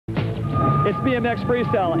It's BMX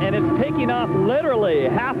freestyle, and it's taking off literally.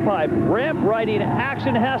 Half-pipe, ramp riding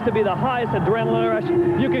action has to be the highest adrenaline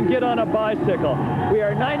rush you can get on a bicycle. We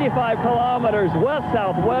are 95 kilometers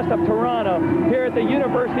west-southwest of Toronto here at the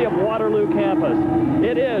University of Waterloo campus.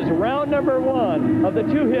 It is round number 1 of the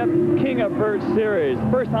two-hip King of Vert series,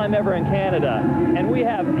 first time ever in Canada. And we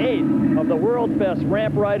have 8 of the world's best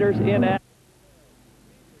ramp riders in action.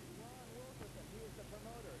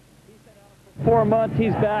 4 months,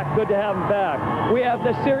 he's back. Good to have him back. We have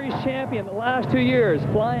the series champion the last 2 years,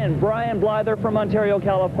 flying Brian Blyther from Ontario,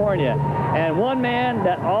 California. And one man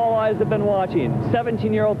that all eyes have been watching,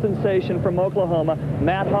 17-year-old sensation from Oklahoma,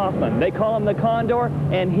 Matt Hoffman. They call him the Condor,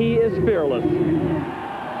 and he is fearless.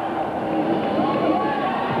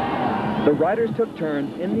 The riders took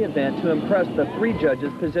turns in the event to impress the 3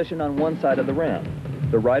 judges positioned on one side of the ramp.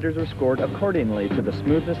 The riders were scored accordingly to the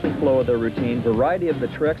smoothness and flow of their routine, variety of the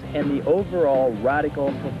tricks, and the overall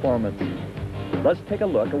radical performance. Let's take a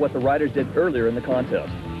look at what the riders did earlier in the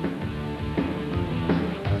contest.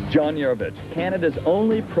 John Yerovich, Canada's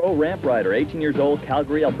only pro ramp rider, 18 years old,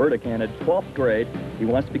 Calgary, Alberta, Canada, 12th grade. He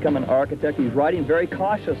wants to become an architect. He's riding very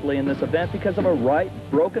cautiously in this event because of a right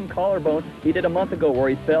broken collarbone he did a month ago where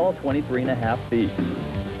he fell 23.5 feet.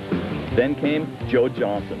 Then came Joe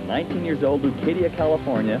Johnson, 19 years old, Leucadia,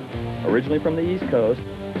 California, originally from the East Coast,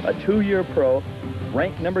 a 2-year pro,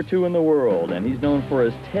 ranked number 2 in the world, and he's known for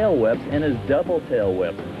his tail whips and his double tail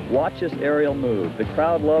whip. Watch this aerial move. The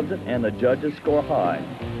crowd loves it, and the judges score high.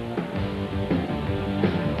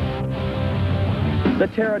 The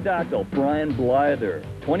pterodactyl, Brian Blyther,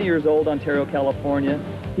 20 years old, Ontario, California.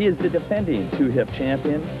 He is the defending two-hip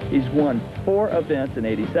champion. He's won 4 events in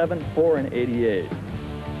 '87, 4 in '88.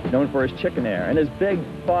 Known for his chicken air and his big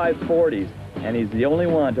 540s, and he's the only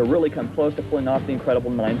one to really come close to pulling off the incredible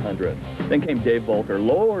 900. Then came Dave Volker,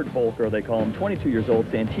 Lord Volker they call him, 22 years old,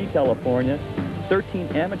 Santee, California, 13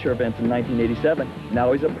 amateur events in 1987.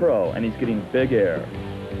 Now he's a pro, and he's getting big air.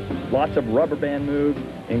 Lots of rubber band moves,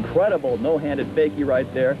 incredible no-handed fakie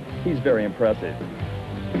right there. He's very impressive.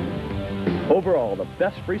 Overall, the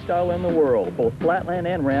best freestyle in the world, both flatland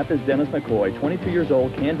and ramp, is Dennis McCoy, 22 years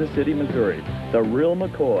old, Kansas City, Missouri. The real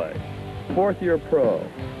McCoy. 4th-year pro.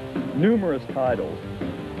 Numerous titles.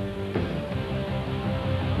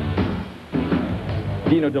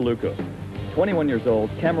 Dino DeLuca, 21 years old,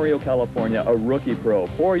 Camarillo, California, a rookie pro.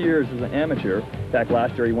 4 years as an amateur. In fact,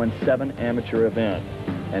 last year he won 7 amateur events.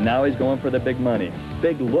 And now he's going for the big money.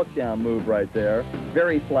 Big look-down move right there.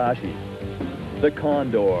 Very flashy. The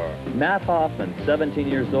Condor, Matt Hoffman, 17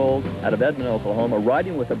 years old, out of Edmond, Oklahoma,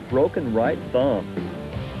 riding with a broken right thumb.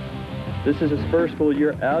 This is his first full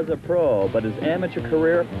year as a pro, but his amateur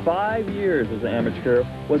career, 5 years as an amateur,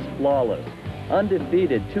 was flawless.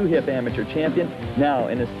 Undefeated 2-hip amateur champion, now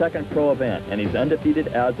in his 2nd pro event, and he's undefeated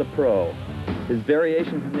as a pro. His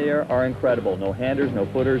variations in the air are incredible. No handers, no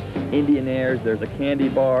footers, Indian airs, there's a candy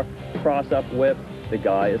bar, cross-up whip. The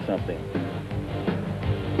guy is something.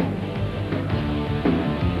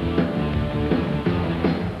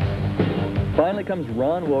 Finally comes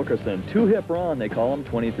Ron Wilkerson, 2-hip Ron, they call him,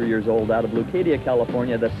 23 years old, out of Leucadia,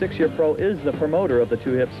 California. The 6-year pro is the promoter of the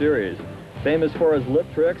 2-hip series. Famous for his lip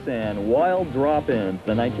tricks and wild drop-ins.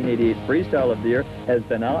 The 1988 Freestyle of the Year has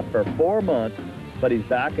been out for 4 months, but he's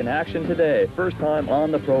back in action today, first time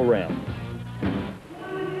on the pro ramp.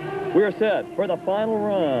 We're set for the final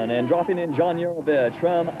run, and dropping in John Yerovich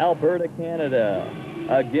from Alberta, Canada.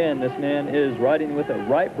 Again, this man is riding with a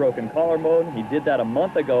right broken collarbone. He did that a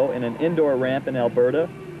month ago in an indoor ramp in Alberta,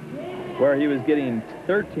 where he was getting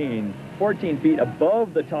 13, 14 feet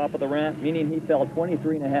above the top of the ramp, meaning he fell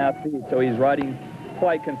 23.5 feet, so he's riding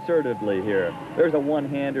quite conservatively here. There's a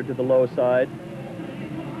one-hander to the low side.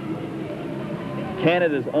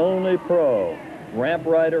 Canada's only pro ramp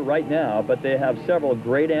rider right now, but they have several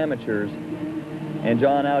great amateurs. And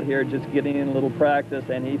John out here just getting in a little practice,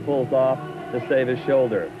 and he pulls off to save his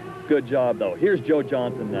shoulder. Good job, though. Here's Joe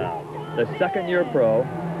Johnson now, the 2nd-year pro,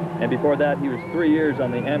 and before that he was 3 years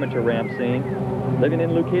on the amateur ramp scene, living in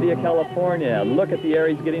Leucadia, California. Look at the air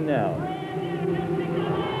he's getting now.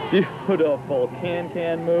 Beautiful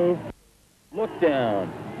can-can move. Look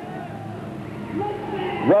down.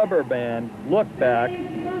 Rubber band, look back.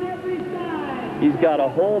 He's got a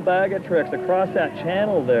whole bag of tricks across that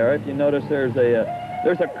channel there. If you notice, there's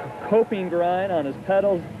a coping grind on his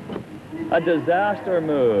pedals. A disaster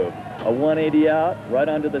move. A 180 out, right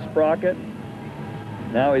onto the sprocket.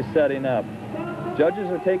 Now he's setting up. Judges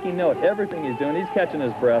are taking note. Everything he's doing, he's catching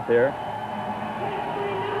his breath here.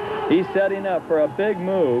 He's setting up for a big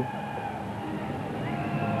move.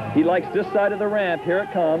 He likes this side of the ramp. Here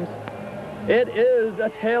it comes. It is a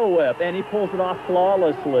tail whip, and he pulls it off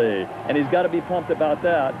flawlessly. And he's got to be pumped about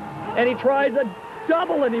that. And he tries a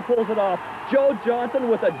double, and he pulls it off. Joe Johnson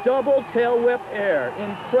with a double tail whip air.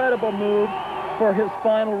 Incredible move for his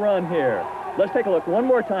final run here. Let's take a look one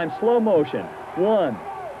more time, slow motion. 1,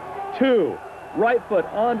 2, right foot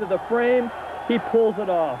onto the frame. He pulls it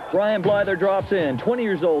off. Brian Blyther drops in, 20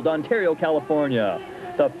 years old, Ontario, California.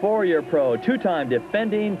 The 4-year pro, 2-time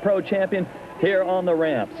defending pro champion here on the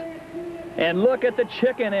ramps. And look at the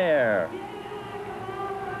chicken air.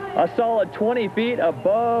 A solid 20 feet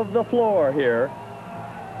above the floor here.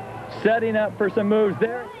 Setting up for some moves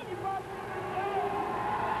there.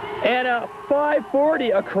 And a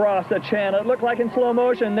 540 across the channel. It looked like in slow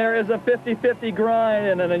motion there is a 50-50 grind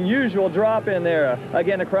and an unusual drop in there.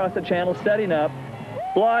 Again across the channel, setting up.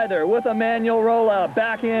 Blyther with a manual rollout,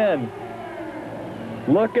 back in.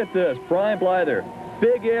 Look at this, Brian Blyther.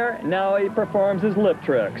 Big air, now he performs his lip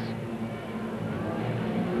tricks.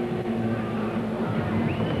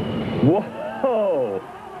 Whoa!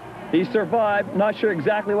 He survived, not sure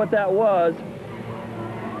exactly what that was.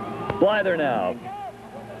 Blyther now.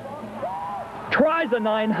 Tries a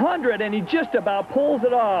 900 and he just about pulls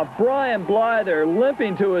it off. Brian Blyther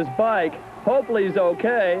limping to his bike. Hopefully he's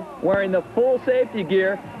okay. Wearing the full safety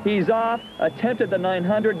gear. He's off. Attempted the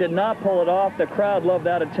 900, did not pull it off. The crowd loved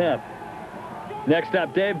that attempt. Next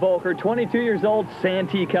up, Dave Volker, 22 years old,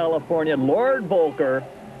 Santee, California. Lord Volker,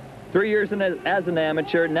 3 years as an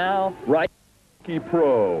amateur, now rookie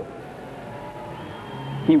pro.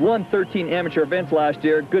 He won 13 amateur events last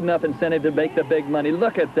year. Good enough incentive to make the big money.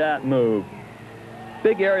 Look at that move.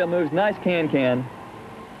 Big aerial moves, nice can-can.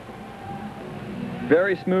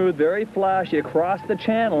 Very smooth, very flashy across the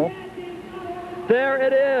channel. There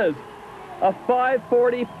it is, a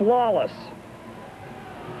 540 flawless.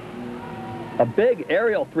 A big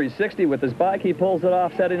aerial 360 with his bike. He pulls it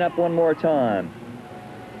off, setting up one more time.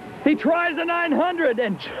 He tries the 900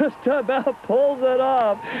 and just about pulls it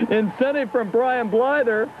off. Incentive from Brian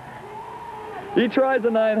Blyther. He tries the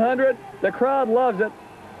 900. The crowd loves it.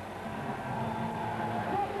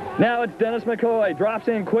 Now it's Dennis McCoy, drops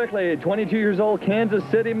in quickly, 22 years old, Kansas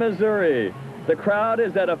City, Missouri. The crowd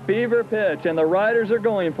is at a fever pitch, and the riders are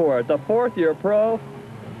going for it. The 4th-year pro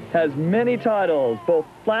has many titles, both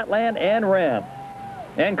flatland and ramp,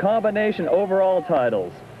 and combination overall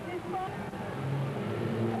titles.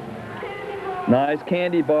 Nice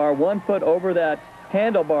candy bar, 1 foot over that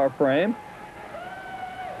handlebar frame.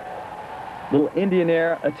 Little Indian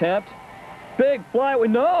air attempt. Big fly,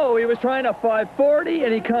 no, he was trying a 540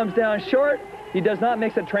 and he comes down short. He does not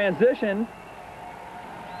mix a transition.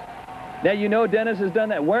 Now you know Dennis has done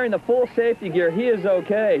that. Wearing the full safety gear, he is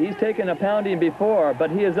okay. He's taken a pounding before,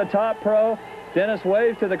 but he is a top pro. Dennis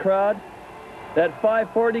waves to the crowd. That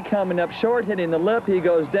 540 coming up short, hitting the lip, he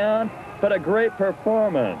goes down, but a great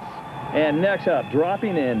performance. And next up,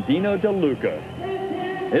 dropping in, Dino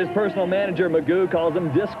DeLuca. His personal manager, Magoo, calls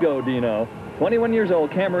him Disco Dino. 21 years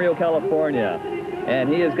old, Camarillo, California. And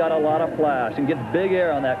he has got a lot of flash and gets big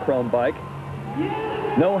air on that chrome bike.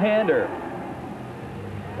 No-hander.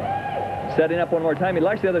 Setting up one more time. He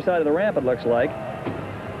likes the other side of the ramp, it looks like.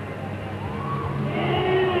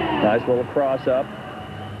 Nice little cross-up.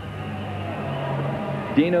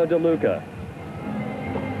 Dino DeLuca.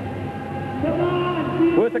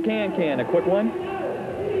 With a can-can, a quick one.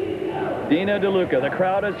 Dino DeLuca, the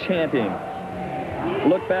crowd is chanting.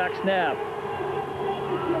 Look back, snap.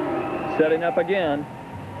 Setting up again.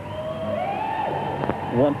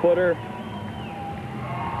 1-footer.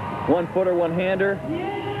 1-footer, one-hander.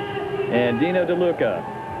 And Dino DeLuca.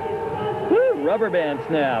 Woo, rubber band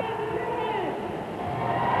snap.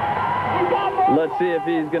 Let's see if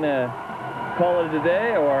he's going to call it a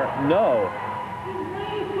day or no.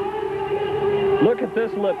 Look at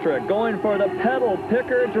this lip trick, going for the pedal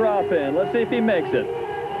picker drop-in. Let's see if he makes it.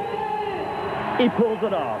 He pulls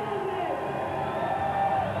it off.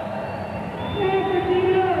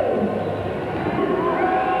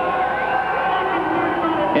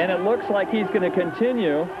 And it looks like he's going to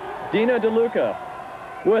continue. Dino DeLuca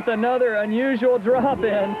with another unusual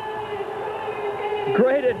drop-in.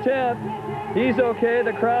 Great attempt. He's okay.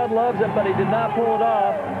 The crowd loves it, but he did not pull it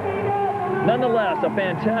off. Nonetheless, a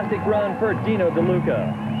fantastic run for Dino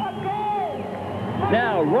DeLuca.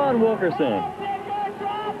 Now, Ron Wilkerson.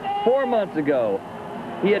 4 months ago,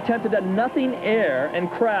 he attempted a nothing air and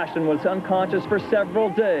crashed and was unconscious for several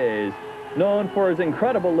days. Known for his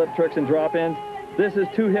incredible lip tricks and drop-ins, this is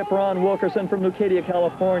two-hip Ron Wilkerson from Leucadia,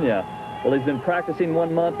 California. Well, he's been practicing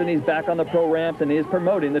 1 month and he's back on the pro ramps and he is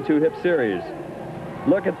promoting the two-hip series.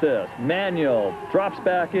 Look at this, manual, drops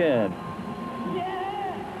back in.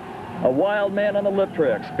 A wild man on the lip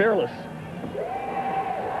tricks, fearless.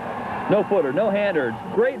 No footer, no hander,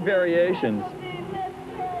 great variations.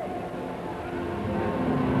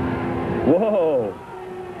 Whoa.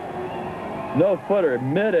 No footer,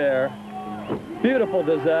 midair. Beautiful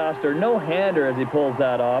disaster, no hander as he pulls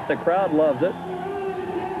that off. The crowd loves it.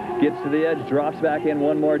 Gets to the edge, drops back in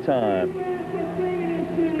one more time.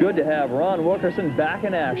 It's good to have Ron Wilkerson back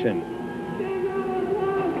in action.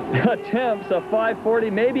 Attempts a 540,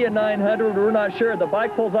 maybe a 900, we're not sure. The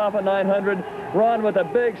bike pulls off a 900. Ron with a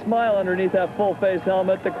big smile underneath that full face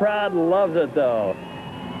helmet. The crowd loves it though.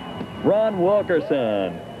 Ron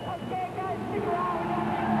Wilkerson.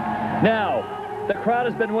 Now, the crowd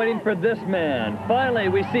has been waiting for this man. Finally,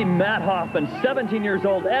 we see Matt Hoffman, 17 years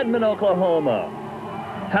old, Edmond, Oklahoma.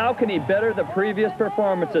 How can he better the previous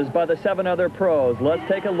performances by the 7 other pros? Let's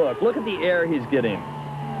take a look. Look at the air he's getting.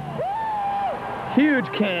 Huge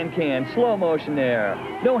can-can, slow motion air.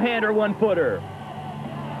 No hander, one footer.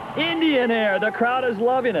 Indian air, the crowd is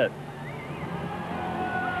loving it.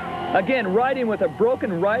 Again, riding with a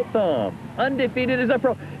broken right thumb. Undefeated as a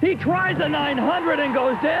pro. He tries a 900 and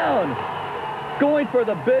goes down. Going for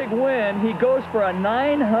the big win, he goes for a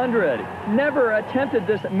 900. Never attempted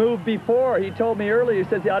this move before. He told me earlier, he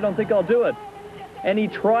says, I don't think I'll do it. And he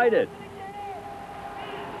tried it.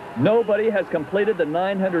 Nobody has completed the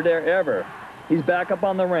 900 air ever. He's back up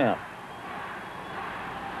on the ramp.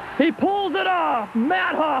 He pulls it off.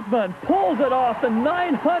 Matt Hoffman pulls it off. The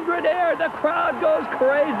 900 air. The crowd goes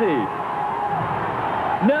crazy.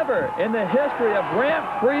 Never in the history of ramp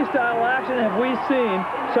freestyle action have we seen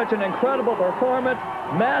such an incredible performance.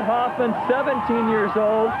 Matt Hoffman, 17 years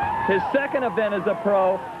old, his second event as a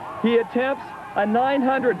pro. He attempts a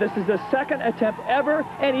 900. This is his second attempt ever,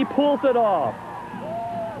 and he pulls it off.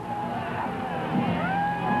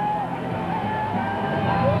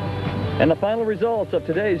 And the final results of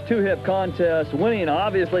today's two-hip contest, winning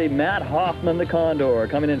obviously Matt Hoffman, the Condor.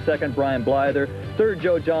 Coming in second, Brian Blyther. Third,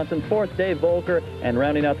 Joe Johnson. Fourth, Dave Volker. And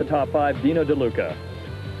rounding out the top 5, Dino DeLuca.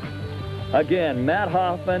 Again, Matt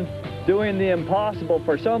Hoffman doing the impossible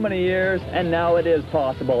for so many years, and now it is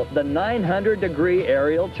possible. The 900-degree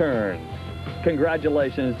aerial turn.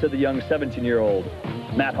 Congratulations to the young 17-year-old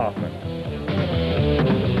Matt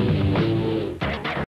Hoffman.